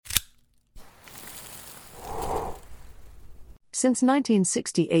Since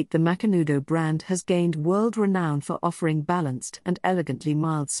 1968, the Macanudo brand has gained world renown for offering balanced and elegantly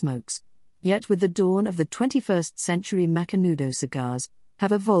mild smokes. Yet with the dawn of the 21st century, Macanudo cigars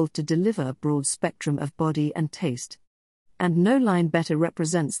have evolved to deliver a broad spectrum of body and taste. And no line better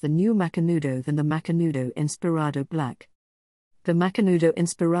represents the new Macanudo than the Macanudo Inspirado Black. The Macanudo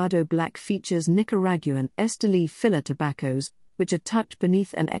Inspirado Black features Nicaraguan Esteli filler tobaccos, which are tucked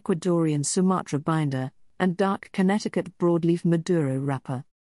beneath an Ecuadorian Sumatra binder, and dark Connecticut broadleaf Maduro wrapper.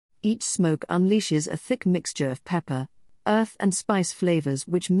 Each smoke unleashes a thick mixture of pepper, earth and spice flavors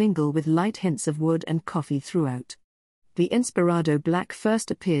which mingle with light hints of wood and coffee throughout. The Inspirado Black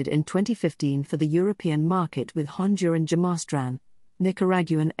first appeared in 2015 for the European market with Honduran Jamastran,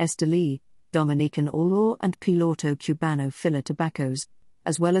 Nicaraguan Esteli, Dominican Olor and Piloto Cubano filler tobaccos,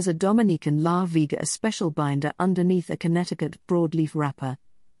 as well as a Dominican La Viga, a special binder underneath a Connecticut broadleaf wrapper,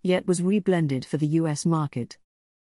 yet was reblended for the US market.